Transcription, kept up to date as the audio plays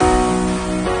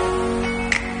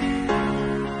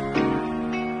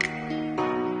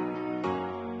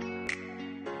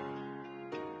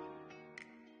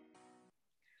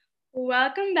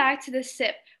welcome back to The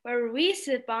Sip, where we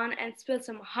sip on and spill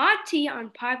some hot tea on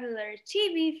popular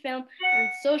TV, film, and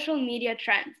social media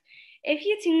trends. If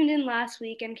you tuned in last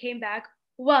week and came back,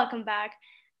 welcome back.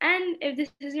 And if this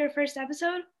is your first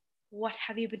episode, what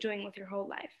have you been doing with your whole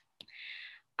life?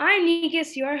 I'm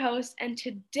Nikis, your host, and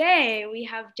today we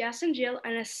have Jess and Jill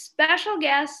and a special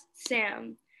guest,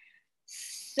 Sam.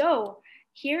 So,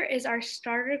 here is our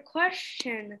starter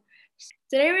question.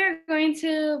 Today we are going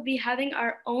to be having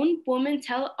our own Woman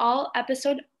Tell All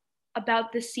episode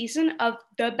about the season of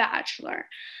The Bachelor.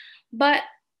 But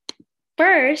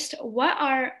first, what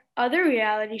are other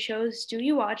reality shows do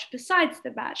you watch besides The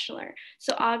Bachelor?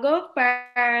 So I'll go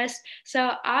first.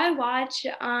 So I watch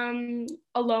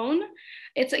Alone.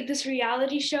 It's like this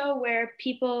reality show where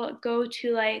people go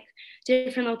to like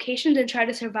different locations and try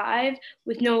to survive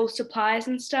with no supplies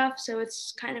and stuff. So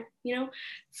it's kind of,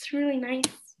 it's really nice,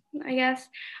 I guess.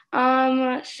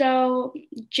 So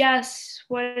Jess,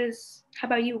 how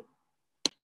about you?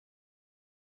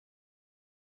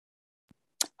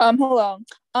 Hello.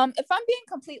 If I'm being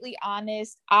completely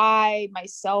honest, I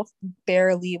myself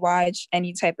barely watch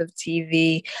any type of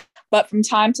TV, but from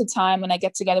time to time when I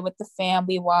get together with the fam,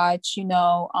 we watch, we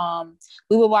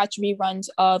would watch reruns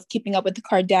of Keeping Up with the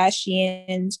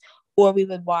Kardashians, or we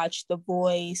would watch The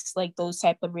Voice, like those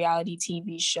type of reality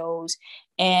TV shows.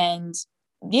 And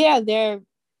yeah,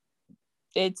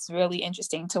 it's really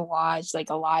interesting to watch, like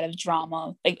a lot of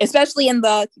drama, like especially in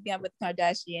the Keeping Up with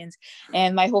Kardashians,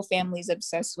 and my whole family's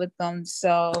obsessed with them.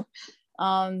 So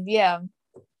yeah,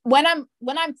 when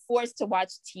I'm forced to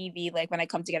watch TV, like when I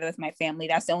come together with my family,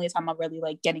 that's the only time I really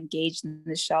like get engaged in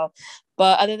the show.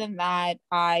 But other than that,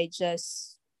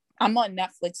 I'm on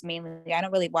Netflix mainly. I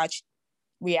don't really watch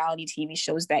reality TV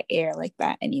shows that air like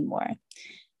that anymore.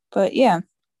 But yeah.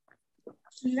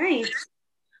 Nice.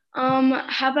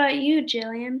 How about you,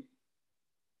 Jillian?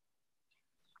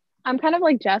 I'm kind of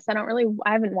like Jess. I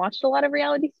haven't watched a lot of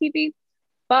reality TV,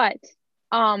 but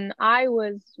I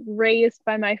was raised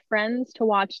by my friends to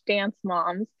watch Dance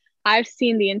Moms. I've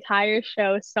seen the entire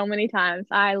show so many times.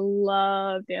 I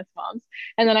love Dance Moms.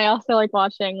 And then I also like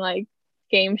watching like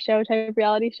game show type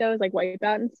reality shows like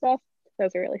Wipeout and stuff.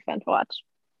 Those are really fun to watch.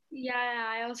 Yeah,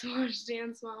 I also watch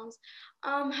Dance Moms.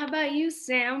 How about you,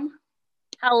 Sam?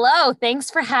 Hello, thanks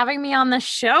for having me on the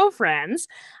show, friends.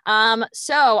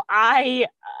 So I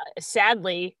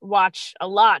sadly watch a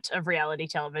lot of reality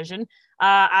television.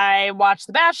 I watch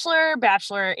The Bachelor,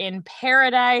 Bachelor in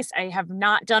Paradise. I have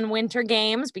not done Winter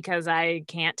Games because I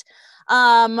can't.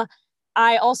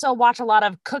 I also watch a lot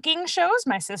of cooking shows.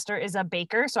 My sister is a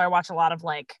baker, so I watch a lot of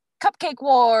like Cupcake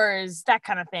Wars, that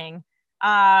kind of thing.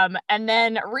 And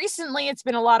then recently it's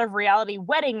been a lot of reality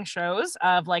wedding shows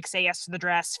of like Say Yes to the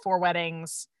Dress, Four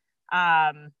Weddings,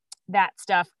 that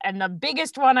stuff. And the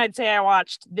biggest one I'd say I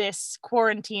watched this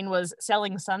quarantine was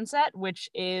Selling Sunset, which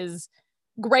is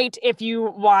great if you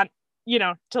want,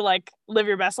 to like live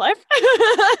your best life.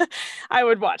 I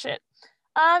would watch it.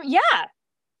 Yeah.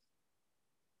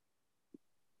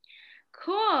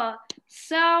 Cool.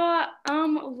 So,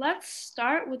 let's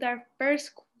start with our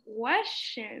first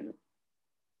question.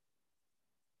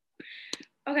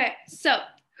 Okay, so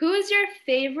who is your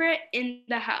favorite in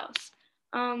the house?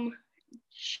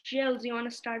 Jill, do you want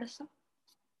to start us off?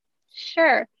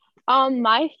 Sure.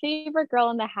 My favorite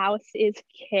girl in the house is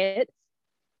Kit.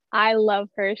 I love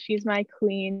her. She's my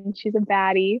queen. She's a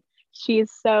baddie.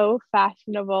 She's so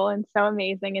fashionable and so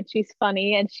amazing, and she's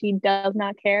funny, and she does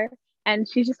not care. And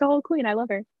she's just a whole queen. I love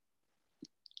her.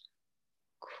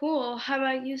 Cool. How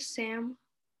about you, Sam?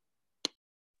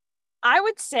 I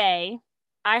would say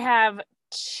I have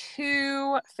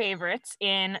two favorites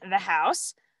in the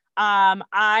house.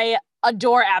 I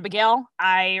adore Abigail.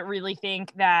 I really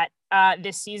think that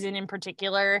this season in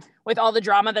particular, with all the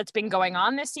drama that's been going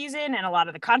on this season and a lot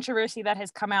of the controversy that has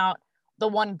come out, the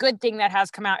one good thing that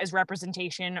has come out is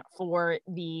representation for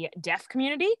the deaf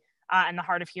community and the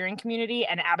hard of hearing community.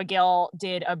 And Abigail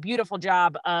did a beautiful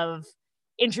job of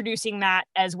introducing that,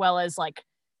 as well as like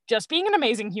just being an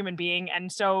amazing human being and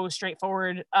so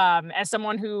straightforward. As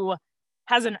someone who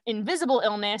has an invisible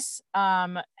illness,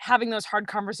 having those hard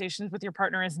conversations with your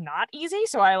partner is not easy.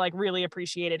 So I like really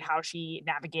appreciated how she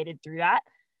navigated through that.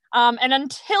 And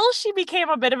until she became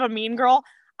a bit of a mean girl,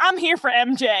 I'm here for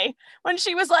MJ. When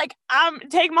she was like,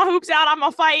 take my hoops out, I'm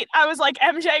gonna fight. I was like,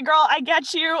 MJ girl, I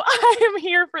get you. I am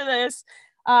here for this.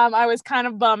 I was kind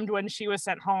of bummed when she was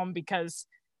sent home because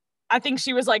I think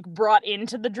she was like brought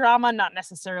into the drama, not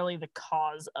necessarily the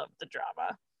cause of the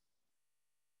drama.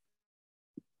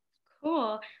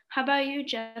 Cool. How about you,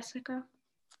 Jessica?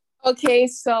 Okay,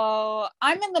 so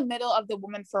I'm in the middle of the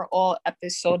Woman for All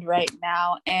episode right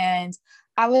now, and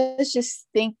I was just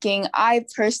thinking, I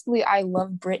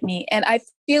love Brittany, and I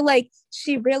feel like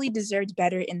she really deserved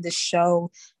better in the show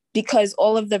because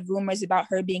all of the rumors about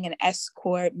her being an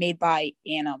escort made by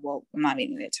Anna, well, I'm not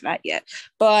even into that yet,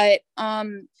 but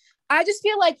I just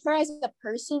feel like her as a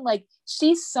person, like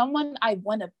she's someone I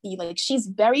want to be. Like she's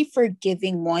very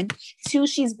forgiving. One, two,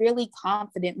 she's really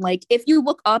confident. Like if you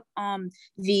look up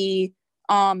the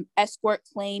escort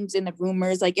claims and the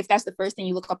rumors, like if that's the first thing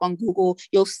you look up on Google,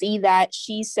 you'll see that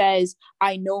she says,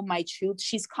 I know my truth.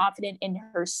 She's confident in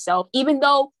herself, even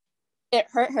though it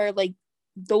hurt her, like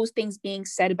those things being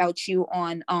said about you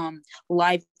on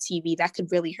live TV, that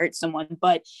could really hurt someone.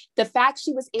 But the fact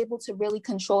she was able to really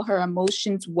control her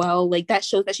emotions well, like that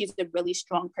shows that she's a really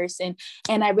strong person,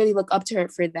 and I really look up to her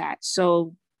for that.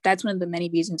 So that's one of the many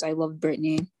reasons I love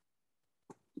Brittany.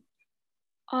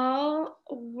 All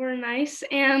were nice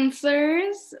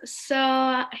answers.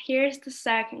 So here's the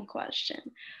second question.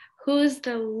 Who's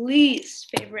the least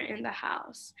favorite in the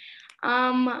house?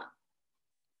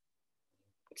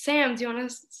 Sam, do you want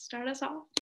to start us off?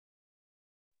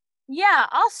 Yeah,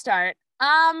 I'll start.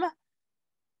 I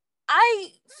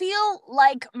feel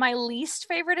like my least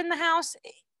favorite in the house,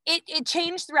 it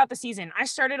changed throughout the season. I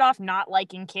started off not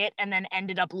liking Kit and then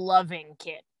ended up loving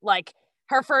Kit. Like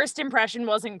her first impression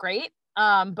wasn't great,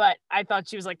 but I thought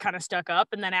she was like kind of stuck up.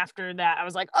 And then after that, I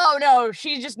was like, oh no,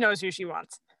 she just knows who she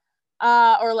wants,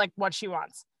 or like what she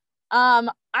wants. I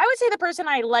would say the person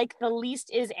I like the least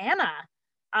is Anna.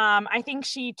 I think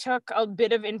she took a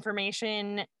bit of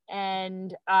information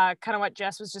and kind of what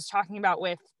Jess was just talking about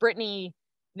with Brittany,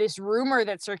 this rumor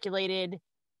that circulated.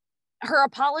 Her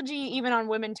apology, even on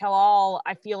Women Tell All,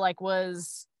 I feel like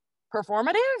was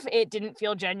performative. It didn't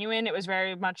feel genuine. It was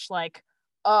very much like,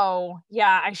 oh,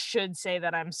 yeah, I should say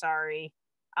that I'm sorry.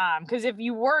 Because if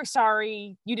you were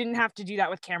sorry, you didn't have to do that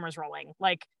with cameras rolling.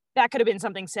 Like, that could have been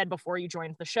something said before you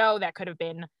joined the show. That could have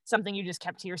been something you just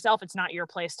kept to yourself. It's not your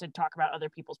place to talk about other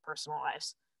people's personal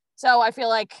lives. So I feel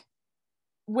like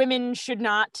women should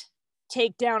not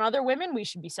take down other women. We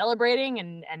should be celebrating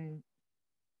and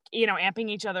amping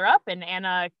each other up. And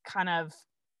Anna kind of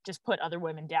just put other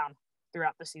women down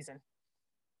throughout the season.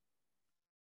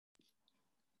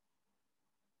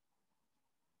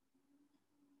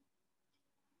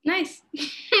 Nice.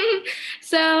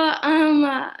 So,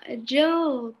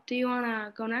 Jill, do you want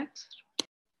to go next?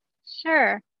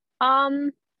 Sure. My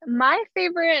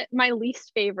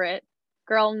least favorite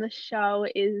girl in the show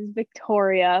is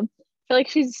Victoria. I feel like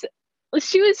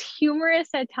she was humorous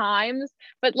at times,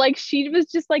 but like she was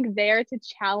just like there to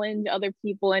challenge other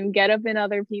people and get up in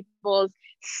other people's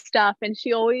stuff. And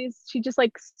she just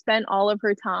like spent all of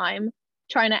her time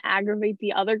trying to aggravate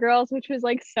the other girls, which was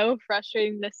like so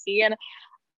frustrating to see. And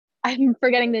I'm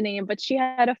forgetting the name, but she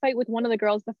had a fight with one of the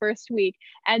girls the first week,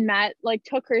 and Matt like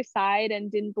took her side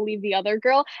and didn't believe the other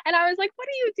girl. And I was like, what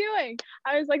are you doing?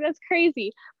 I was like, that's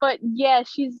crazy. But yeah,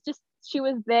 she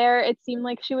was there. It seemed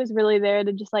like she was really there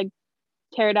to just like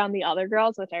tear down the other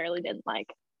girls, which I really didn't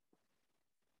like.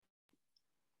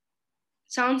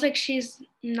 Sounds like she's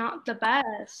not the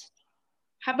best.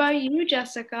 How about you,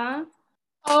 Jessica?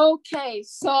 Okay,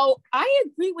 so I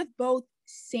agree with both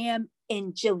Sam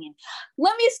and Jillian.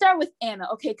 Let me start with Anna,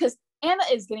 okay, because Anna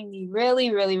is getting me really,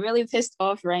 really, really pissed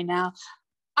off right now.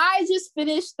 I just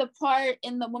finished the part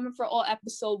in the Woman for All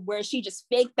episode where she just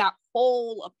faked that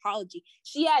whole apology.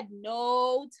 She had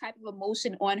no type of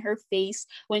emotion on her face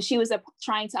when she was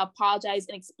trying to apologize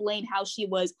and explain how she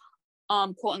was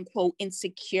quote unquote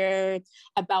insecure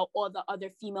about all the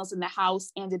other females in the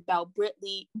house and about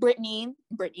Brittany,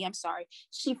 I'm sorry.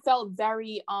 She felt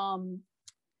very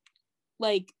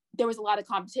like there was a lot of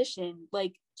competition.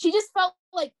 Like she just felt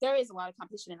like there is a lot of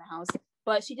competition in the house,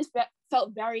 but she just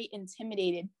felt very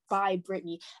intimidated by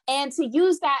Brittany. And to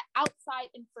use that outside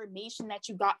information that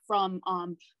you got from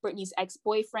Brittany's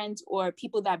ex-boyfriends or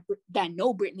people that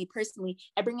know Brittany personally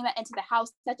and bringing that into the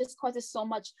house, that just causes so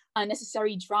much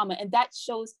unnecessary drama. And that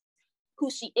shows who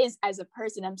she is as a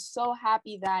person. I'm so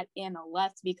happy that Anna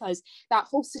left because that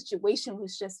whole situation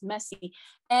was just messy.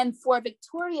 And for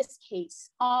Victoria's case,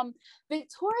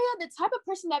 Victoria, the type of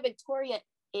person that Victoria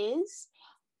is,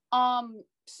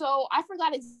 so I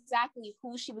forgot exactly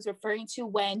who she was referring to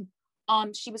when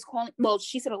she was calling, well,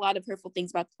 she said a lot of hurtful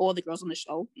things about all the girls on the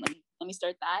show. Let me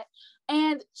start that.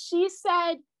 And she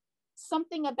said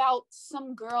something about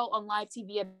some girl on live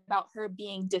TV about her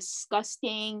being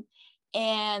disgusting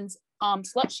and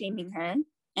slut shaming her,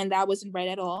 and that wasn't right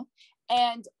at all.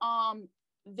 And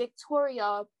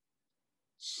Victoria,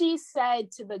 she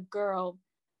said to the girl,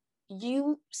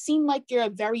 you seem like you're a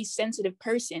very sensitive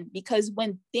person, because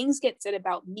when things get said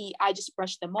about me, I just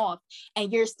brush them off,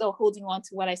 and you're still holding on to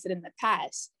what I said in the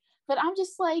past. But I'm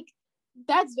just like,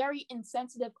 that's very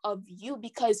insensitive of you,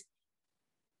 because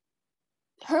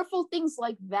hurtful things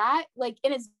like that, like,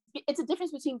 and it's a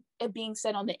difference between it being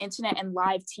said on the internet and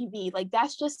live TV. Like,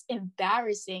 that's just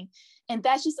embarrassing, and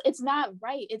that's just, it's not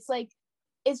right. It's like,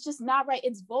 it's just not right.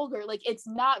 It's vulgar. Like, it's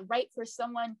not right for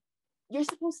someone. You're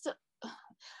supposed to,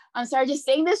 I'm sorry, just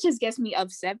saying this just gets me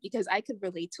upset, because I could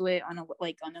relate to it on a,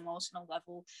 like, on an emotional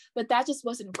level, but that just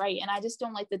wasn't right. And I just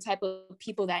don't like the type of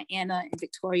people that Anna and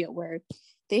Victoria were.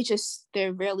 They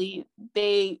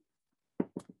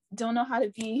don't know how to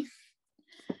be,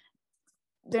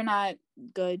 they're not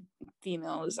good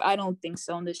females. I don't think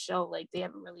so on this show. Like, they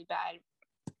have a really bad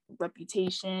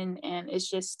reputation, and it's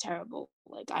just terrible.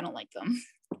 Like, I don't like them.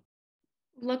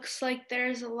 Looks like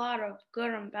there's a lot of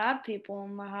good and bad people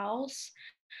in the house.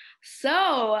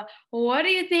 So, what do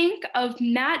you think of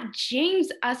Matt James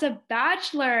as a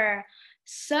bachelor?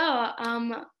 So,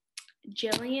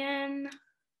 Jillian.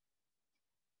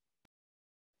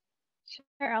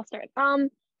 Sure, I'll start. I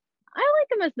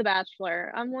like him as the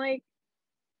Bachelor. I'm like,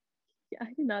 I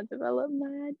did not develop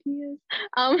my ideas.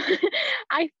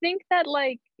 I think that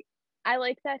like I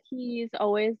like that he's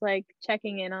always like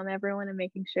checking in on everyone and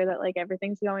making sure that like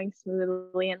everything's going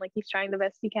smoothly, and like he's trying the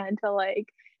best he can to like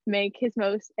make his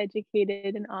most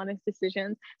educated and honest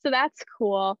decisions. So that's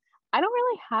cool. I don't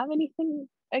really have anything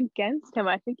against him.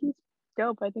 I think he's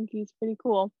dope. I think he's pretty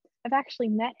cool. I've actually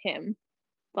met him,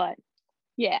 but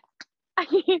yeah.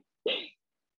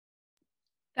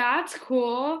 That's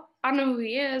cool. I don't know who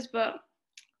he is, but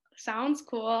sounds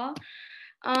cool.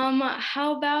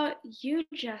 How about you,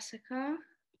 Jessica?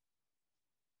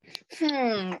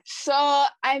 So,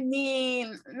 I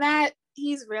mean, Matt,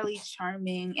 he's really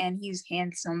charming and he's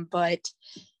handsome, but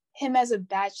him as a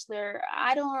bachelor,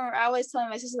 I always tell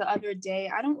my sister the other day,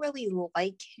 I don't really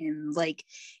like him. Like,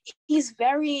 he's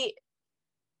very,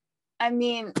 I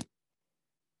mean,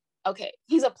 okay,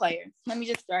 he's a player. Let me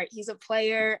just start. He's a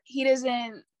player. He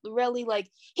doesn't really like,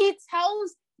 he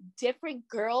tells different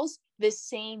girls the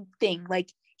same thing.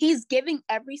 Like, he's giving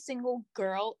every single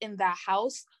girl in the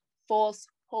house false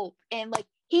hope. And like,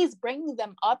 he's bringing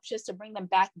them up just to bring them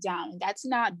back down. That's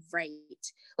not right.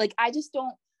 Like, I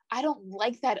don't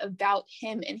like that about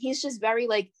him. And he's just very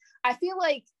like, I feel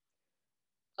like,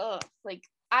 like,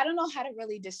 I don't know how to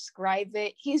really describe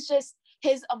it. He's just,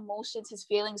 his emotions, his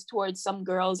feelings towards some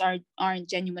girls aren't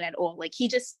genuine at all. Like, he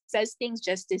just says things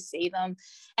just to say them.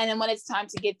 And then when it's time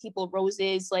to give people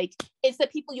roses, like, it's the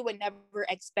people you would never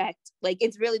expect. Like,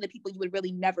 it's really the people you would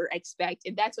really never expect.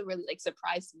 And that's what really like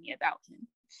surprised me about him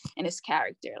and his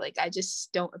character. Like, I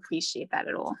just don't appreciate that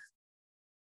at all.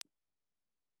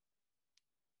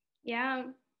 Yeah.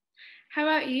 How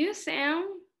about you, Sam?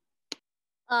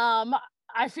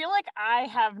 I feel like I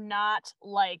have not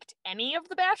liked any of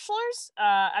the Bachelors.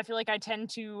 I feel like I tend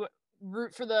to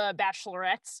root for the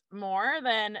Bachelorettes more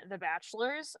than the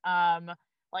Bachelors.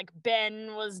 Like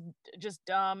Ben was just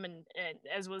dumb, and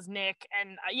as was Nick,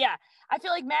 and yeah, I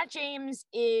feel like Matt James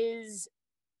he's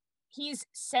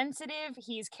sensitive,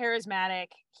 he's charismatic,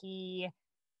 he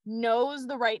knows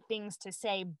the right things to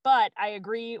say, but I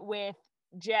agree with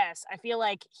Jess. I feel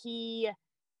like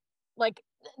like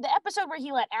the episode where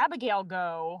he let Abigail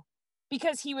go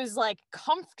because he was like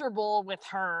comfortable with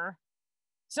her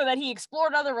so that he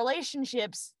explored other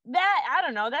relationships, that, I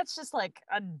don't know, that's just like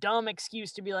a dumb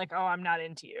excuse to be like, oh, I'm not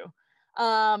into you.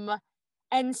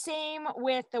 And same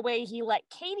with the way he let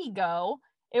Katie go.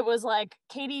 It was like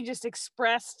Katie just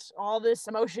expressed all this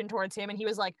emotion towards him and he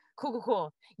was like,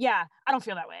 cool. Yeah, I don't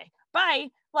feel that way. Bye.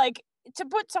 Like, to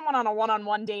put someone on a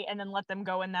one-on-one date and then let them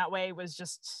go in that way was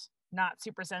just not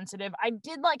super sensitive. I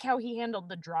did like how he handled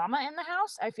the drama in the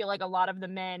house. I feel like a lot of the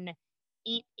men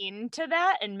eat into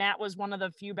that, and Matt was one of the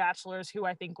few bachelors who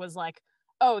I think was like,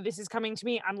 oh, this is coming to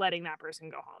me, I'm letting that person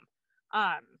go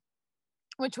home.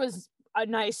 Which was a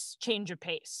nice change of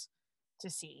pace to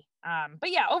see.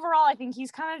 But yeah, overall I think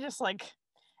he's kind of just like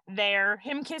there.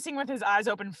 Him kissing with his eyes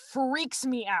open freaks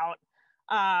me out.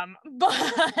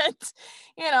 But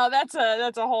you know, that's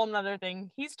a whole nother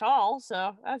thing. He's tall,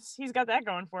 so he's got that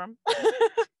going for him.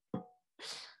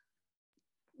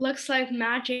 Looks like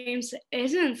Matt James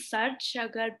isn't such a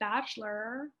good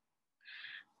bachelor.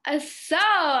 So,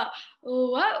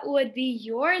 what would be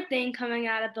your thing coming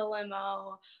out of the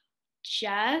limo,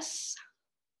 Jess?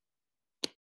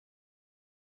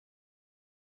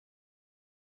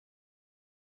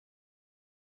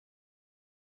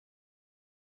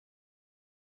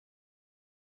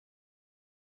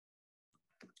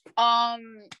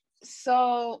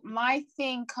 So my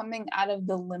thing coming out of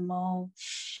the limo,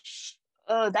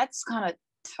 that's kind of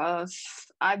tough.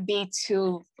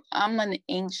 I'm an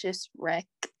anxious wreck,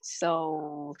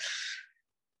 so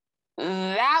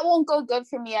that won't go good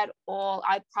for me at all.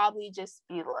 I'd probably just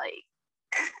be like,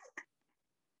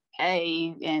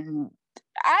 hey, and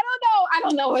I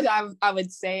don't know what I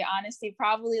would say, honestly.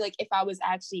 Probably like if I was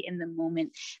actually in the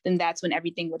moment, then that's when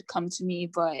everything would come to me.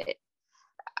 But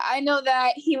I know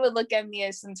that he would look at me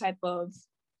as some type of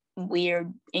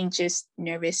weird, anxious,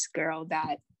 nervous girl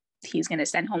that he's gonna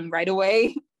send home right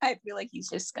away. I feel like he's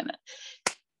just gonna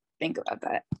think about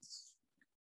that.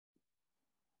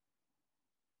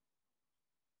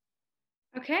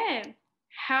 Okay.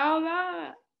 How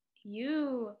about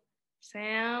you,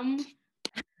 Sam?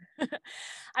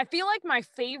 I feel like my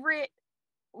favorite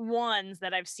ones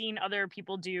that I've seen other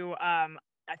people do,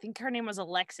 I think her name was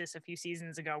Alexis a few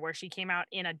seasons ago, where she came out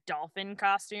in a dolphin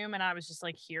costume, and I was just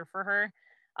like here for her.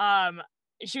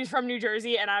 She was from New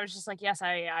Jersey, and I was just like, yes,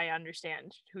 I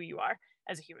understand who you are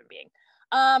as a human being.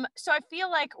 So I feel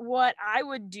like what I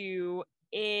would do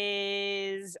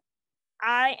is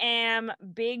I am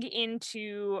big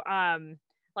into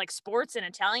like sports and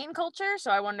Italian culture,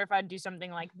 so I wonder if I'd do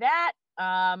something like that.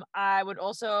 I could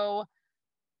also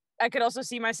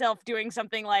see myself doing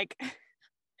something like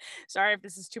sorry if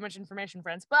this is too much information,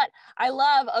 friends, but I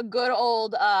love a good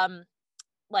old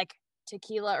like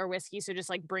tequila or whiskey, so just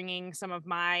like bringing some of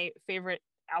my favorite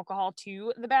alcohol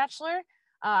to The Bachelor.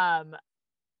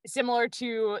 Similar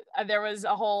to there was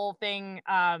a whole thing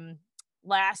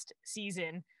last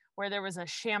season where there was a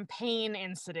champagne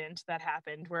incident that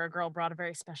happened where a girl brought a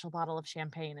very special bottle of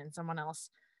champagne and someone else,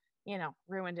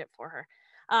 ruined it for her.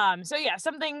 So yeah,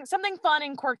 something fun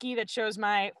and quirky that shows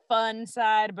my fun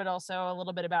side, but also a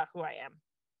little bit about who I am.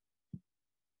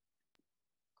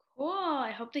 Cool.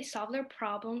 I hope they solve their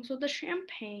problems with the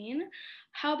champagne.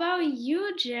 How about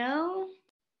you, Jill?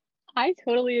 I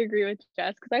totally agree with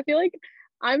Jess because I feel like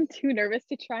I'm too nervous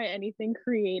to try anything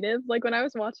creative. Like when I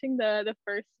was watching the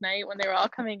first night when they were all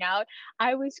coming out,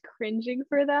 I was cringing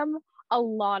for them a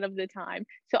lot of the time.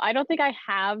 So I don't think I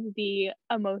have the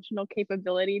emotional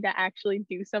capability to actually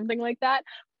do something like that.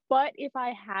 But if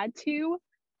I had to,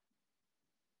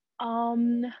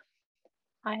 I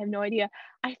have no idea.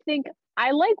 I think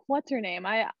I like what's her name.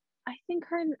 I think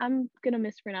I'm gonna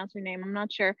mispronounce her name. I'm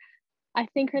not sure. I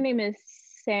think her name is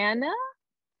Sana.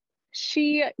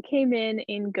 She came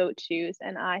in goat shoes,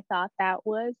 and I thought that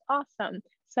was awesome.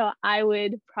 So I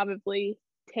would probably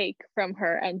take from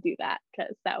her and do that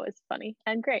because that was funny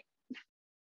and great.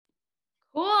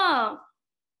 Cool.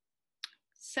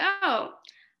 So,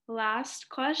 last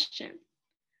question.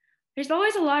 There's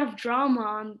always a lot of drama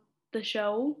on the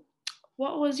show.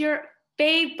 What was your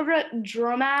favorite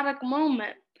dramatic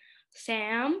moment?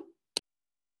 Sam?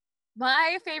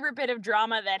 My favorite bit of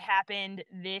drama that happened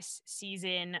this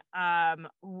season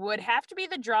would have to be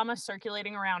the drama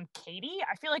circulating around Katie.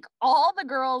 I feel like all the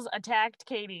girls attacked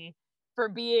Katie for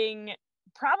being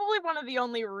probably one of the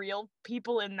only real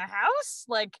people in the house.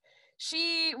 Like,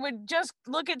 she would just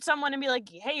look at someone and be like,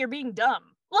 hey, you're being dumb.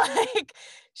 Like,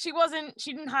 she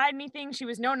didn't hide anything. She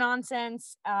was no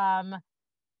nonsense.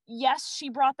 Yes, she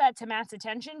brought that to Matt's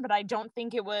attention, but I don't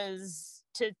think it was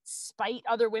to spite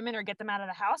other women or get them out of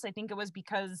the house. I think it was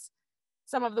because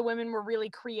some of the women were really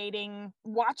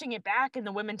watching it back, and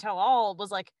the Women Tell All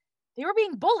was like, they were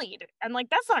being bullied, and like,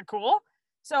 that's not cool.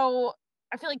 So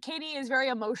I feel like Katie is very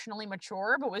emotionally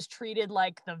mature, but was treated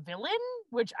like the villain,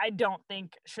 which I don't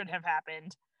think should have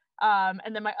happened.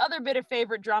 And then my other bit of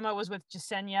favorite drama was with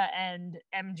Jessenia and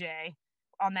MJ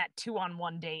on that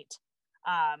 2-on-1 date,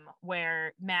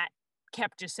 where Matt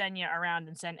kept Jessenia around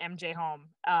and sent MJ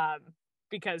home.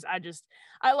 Because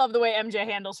I love the way MJ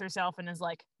handles herself and is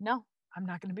like, no, I'm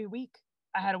not going to be weak.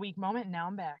 I had a weak moment and now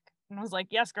I'm back. And I was like,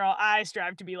 yes, girl, I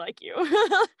strive to be like you.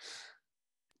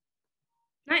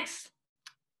 Nice.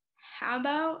 How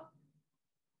about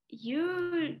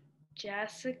you,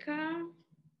 Jessica?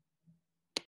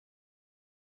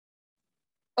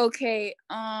 Okay,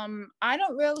 I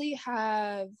don't really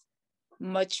have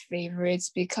much favorites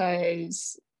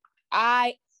because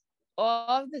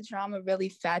all of the drama really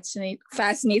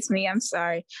fascinates me. I'm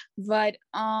sorry, but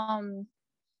I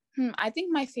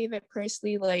think my favorite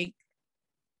personally, like,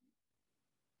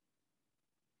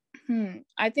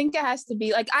 I think it has to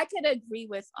be like I could agree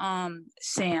with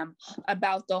Sam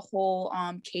about the whole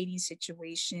Katie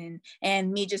situation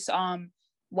and me just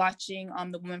watching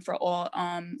the Woman for All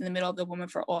in the middle of the Woman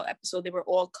for All episode. They were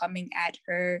all coming at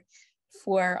her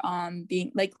for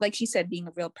being like she said, being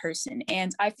a real person,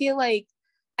 and I feel like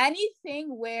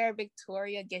anything where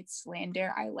Victoria gets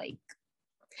slander, I like.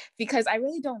 because I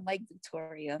really don't like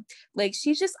Victoria. Like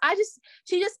she just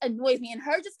annoys me, and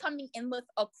her just coming in with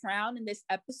a crown in this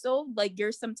episode, like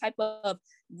you're some type of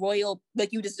royal, like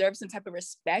you deserve some type of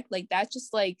respect. That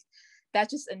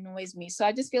just annoys me. So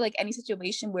I just feel like any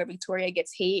situation where Victoria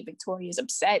gets hate, Victoria is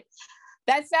upset.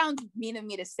 That sounds mean of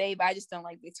me to say, but I just don't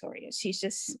like Victoria. She's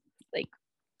just like,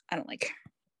 I don't like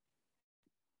her.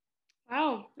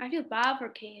 Wow, I feel bad for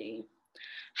Katie.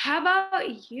 How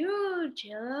about you,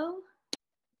 Jill?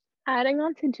 Adding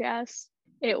on to Jess,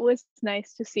 it was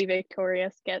nice to see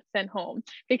Victoria get sent home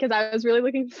because I was really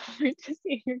looking forward to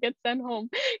seeing her get sent home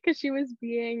because she was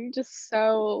being just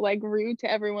so like rude to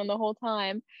everyone the whole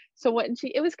time. So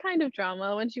it was kind of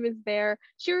drama when she was there.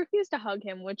 She refused to hug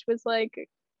him, which was like,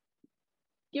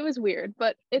 it was weird,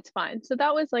 but it's fine. So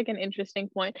that was like an interesting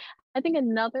point. I think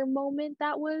another moment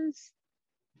that was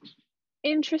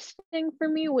interesting for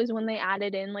me was when they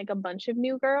added in like a bunch of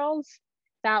new girls.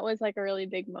 That was like a really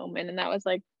big moment, and that was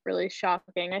like really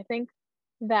shocking.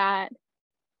 That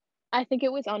I think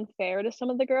it was unfair to some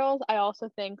of the girls. I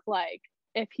also think like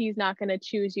if he's not going to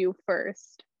choose you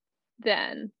first,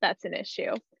 then that's an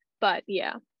issue. But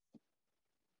yeah.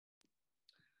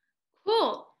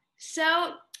 Cool.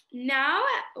 So now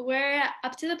we're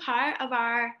up to the part of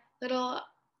our little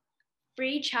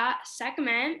free chat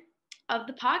segment of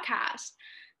the podcast.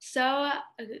 So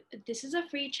this is a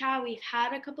free chat. We've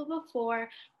had a couple before.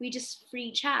 We just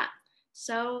free chat.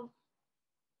 So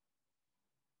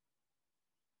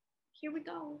here we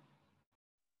go.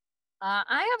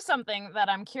 I have something that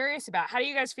I'm curious about. How do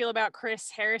you guys feel about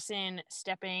Chris Harrison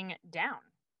stepping down?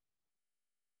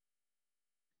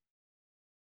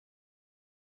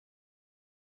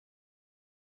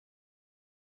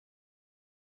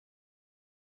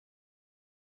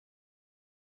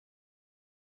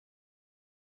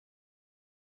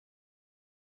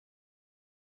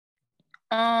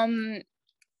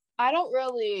 I don't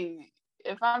really,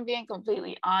 if I'm being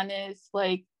completely honest,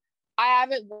 like I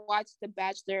haven't watched The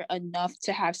Bachelor enough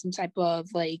to have some type of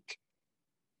like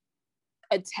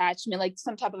attachment, like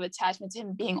some type of attachment to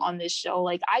him being on this show.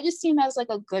 Like I just see him as like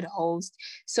a good host.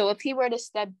 So if he were to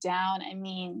step down, I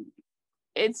mean,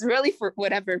 it's really for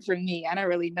whatever for me. I don't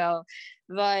really know.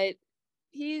 But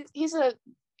he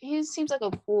seems like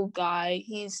a cool guy.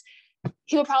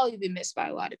 He'll probably be missed by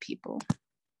a lot of people.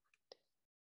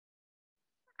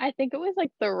 I think it was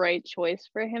like the right choice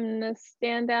for him to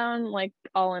stand down. Like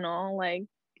all in all, like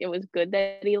it was good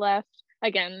that he left.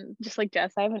 Again, just like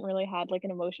Jess, I haven't really had like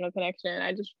an emotional connection.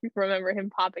 I just remember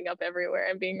him popping up everywhere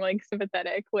and being like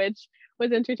sympathetic, which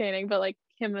was entertaining. But like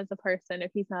him as a person, if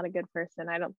he's not a good person,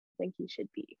 I don't think he should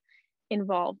be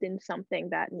involved in something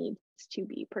that needs to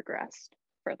be progressed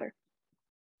further.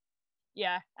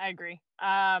 Yeah, I agree.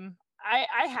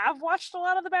 I have watched a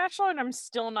lot of The Bachelor, and I'm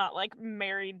still not like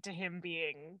married to him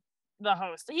being the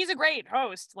host. He's a great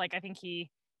host. Like I think he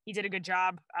did a good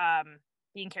job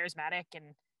being charismatic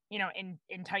and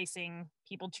enticing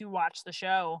people to watch the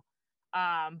show.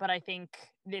 But I think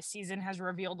this season has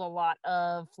revealed a lot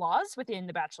of flaws within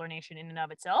the Bachelor Nation in and of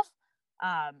itself,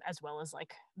 as well as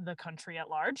like the country at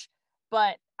large.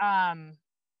 But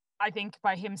I think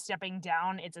by him stepping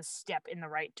down, it's a step in the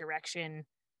right direction.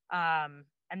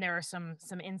 And there are some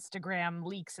Instagram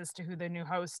leaks as to who the new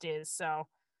host is. So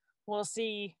we'll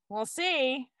see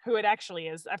who it actually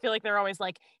is. I feel like they're always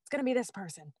like, it's gonna be this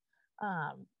person.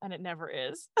 And it never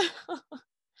is.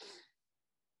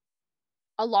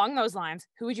 Along those lines,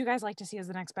 who would you guys like to see as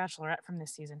the next Bachelorette from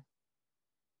this season?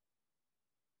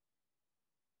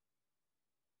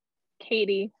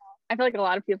 Katie. I feel like a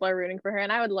lot of people are rooting for her,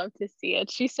 and I would love to see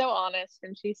it. She's so honest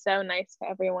and she's so nice to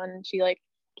everyone. And she like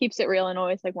keeps it real and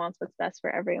always like wants what's best for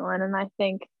everyone. And I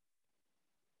think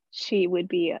she would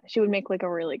make like a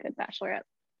really good Bachelorette.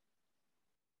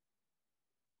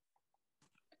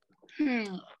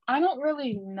 I don't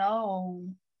really know.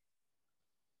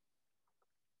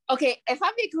 Okay, if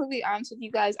I'm being completely honest with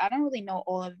you guys, I don't really know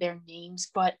all of their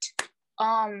names, but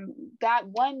that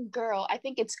one girl, I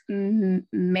think it's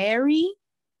Mary,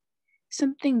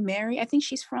 something Mary. I think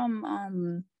she's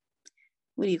from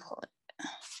what do you call it?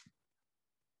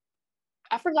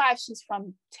 I forgot if she's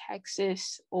from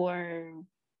Texas or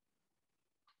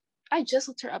I just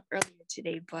looked her up earlier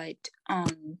today, but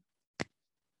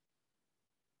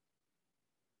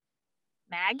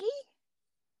Maggie?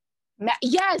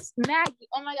 Yes, Maggie.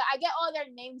 Oh my god, I get all their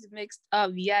names mixed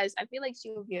up. Yes, I feel like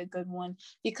she would be a good one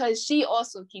because she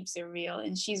also keeps it real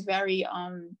and she's very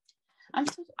I'm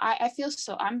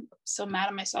so mad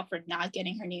at myself for not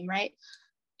getting her name right.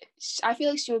 I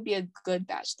feel like she would be a good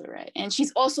Bachelorette, and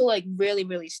she's also like really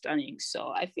really stunning. So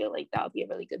I feel like that would be a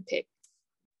really good pick.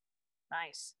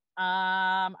 Nice.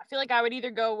 I feel like I would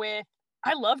either go with,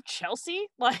 I love Chelsea.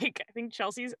 Like, I think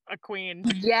Chelsea's a queen.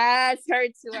 Yes, her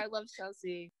too. I love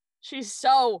Chelsea. She's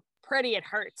so pretty, it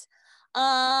hurts.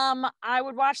 I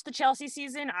would watch the Chelsea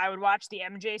season. I would watch the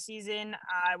MJ season.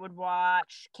 I would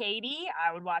watch Katie.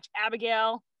 I would watch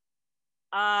Abigail.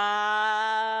 Is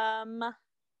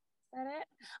that it?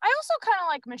 I also kind of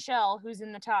like Michelle, who's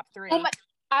in the top 3. Oh my,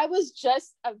 I was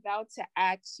just about to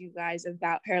ask you guys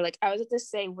about her. Like, I was about to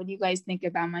say, what do you guys think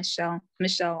about Michelle?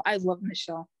 Michelle, I love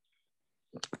Michelle.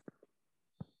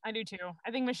 I do too.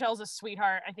 I think Michelle's a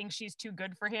sweetheart. I think she's too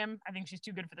good for him. I think she's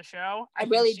too good for the show. I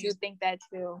really do think that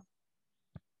too.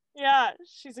 Yeah,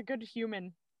 she's a good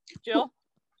human. Jill?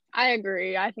 I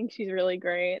agree. I think she's really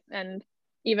great. And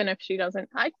even if she doesn't,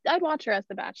 I'd watch her as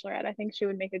the Bachelorette. I think she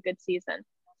would make a good season.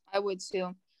 I would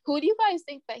too. Who do you guys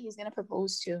think that he's gonna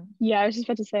propose to? Yeah, I was just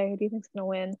about to say, who do you think's gonna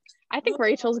win? I think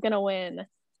Rachel's gonna win.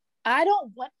 I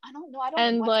don't know.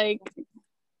 And like,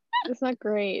 it's not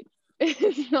great.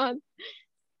 It's not.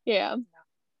 Yeah.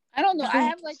 I don't know. I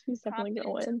have like she's definitely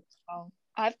gonna win.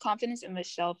 I have confidence in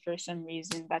Michelle for some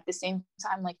reason, but at the same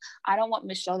time, like, I don't want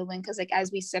Michelle to win because, like, as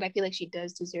we said, I feel like she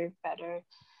does deserve better,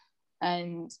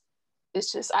 and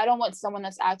it's just I don't want someone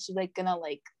that's actually like gonna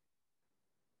like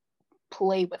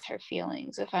play with her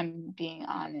feelings, if I'm being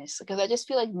honest, because I just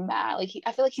feel like Matt, like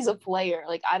I feel like he's a player.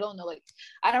 Like, I don't know, like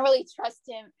I don't really trust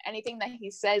him. Anything that he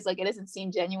says, like, it doesn't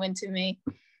seem genuine to me.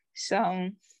 So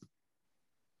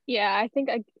yeah, I think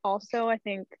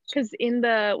because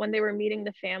when they were meeting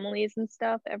the families and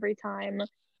stuff, every time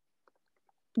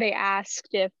they asked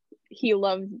if he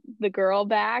loved the girl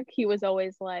back, he was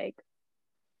always like,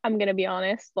 I'm gonna be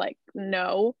honest, like,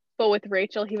 no. But with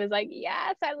Rachel, he was like,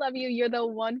 yes, I love you. You're the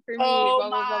one for me. Oh, blah,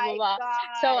 blah, blah, blah, blah. God.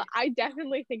 So I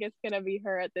definitely think it's gonna be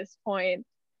her at this point.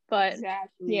 But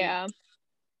exactly. Yeah.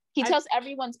 He tells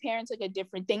everyone's parents like a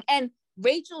different thing. And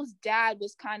Rachel's dad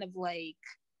was kind of like,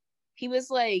 he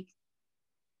was like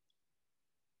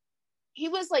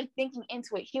thinking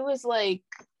into it.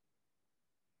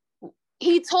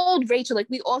 He told Rachel, like,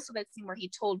 we also that scene where he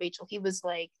told Rachel, he was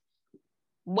like,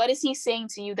 what is he saying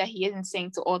to you that he isn't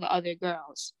saying to all the other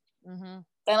girls? Mm-hmm.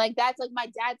 And like, that's like, my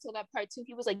dad told that part too.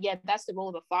 He was like, yeah, that's the role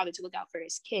of a father, to look out for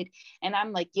his kid. And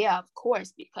I'm like, yeah, of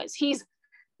course, because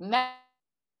Matt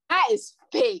is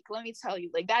fake. Let me tell you,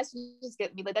 like, that's just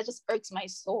get me, like, that just irks my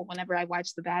soul whenever I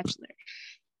watch The Bachelor.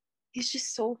 He's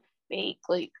just so fake.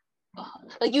 Like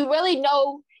you really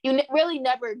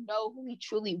never know who he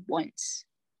truly wants.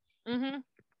 Mm-hmm.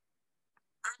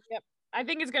 Yep. I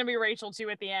think it's gonna be Rachel too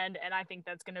at the end, and I think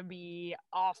that's gonna be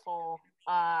awful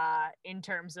in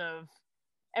terms of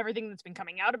everything that's been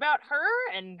coming out about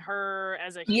her and her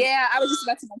as a human. Yeah, I was just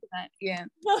about to mention that. Yeah.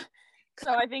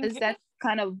 So I think that's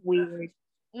kind of weird.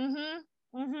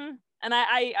 And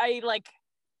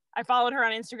I followed her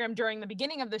on Instagram during the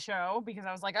beginning of the show because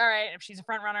I was like, all right, if she's a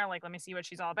front runner, like, let me see what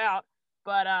she's all about.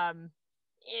 But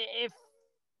if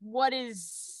what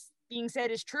is being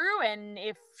said is true, and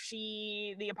if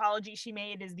the apology she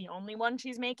made is the only one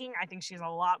she's making, I think she has a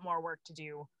lot more work to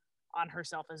do on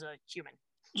herself as a human.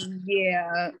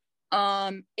 Yeah.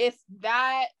 If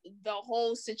the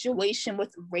whole situation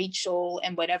with Rachel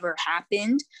and whatever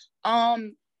happened,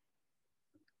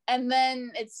 and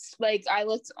then it's like, I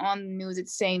looked on the news,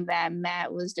 it's saying that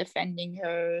Matt was defending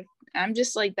her. I'm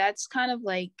just like, that's kind of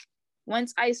like,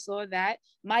 once I saw that,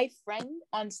 my friend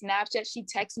on Snapchat, she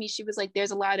texted me, she was like,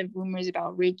 there's a lot of rumors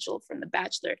about Rachel from The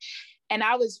Bachelor. And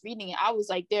I was reading it, I was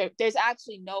like, there's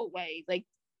actually no way, like,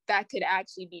 that could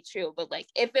actually be true. But like,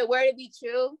 if it were to be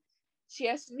true, she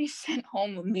has to be sent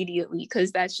home immediately,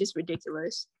 because that's just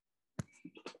ridiculous.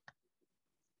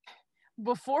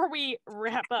 Before we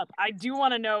wrap up, I do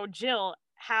want to know, Jill,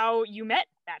 how you met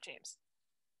Matt James.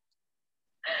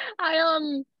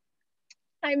 I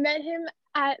met him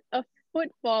at a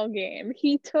football game.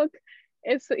 He took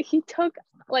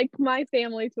like my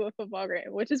family to a football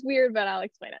game, which is weird, but I'll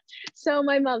explain it. So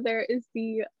my mother is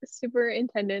the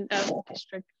superintendent of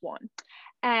District 1,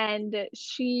 and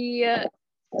she's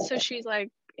like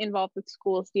involved with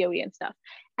schools, DOE and stuff.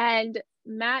 And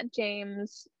Matt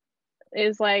James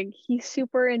is like, he's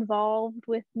super involved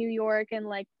with New York and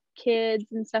like kids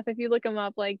and stuff. If you look him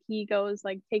up, like, he goes,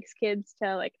 like, takes kids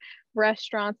to like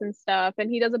restaurants and stuff,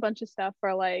 and he does a bunch of stuff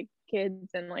for like kids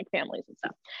and like families and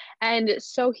stuff. And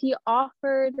so he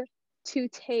offered to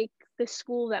take the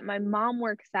school that my mom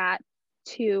works at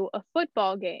to a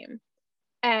football game,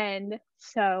 and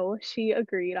so she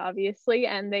agreed, obviously,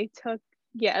 and they took,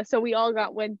 so we all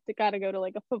got to go to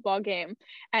like a football game,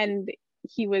 and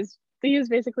he was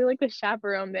basically like the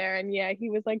chaperone there. And yeah,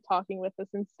 he was like talking with us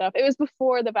and stuff. It was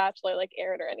before The Bachelor like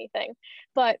aired or anything,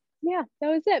 but yeah, that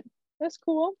was it. was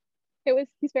cool.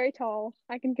 He's very tall.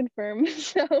 I can confirm.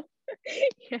 So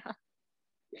yeah.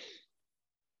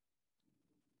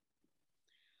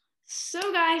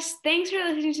 So guys, thanks for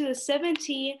listening to the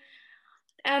 7T,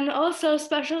 and also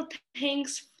special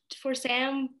thanks for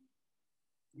Sam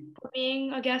for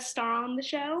being a guest star on the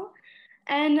show.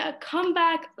 And come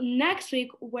back next week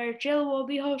where Jill will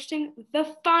be hosting the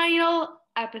final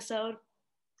episode.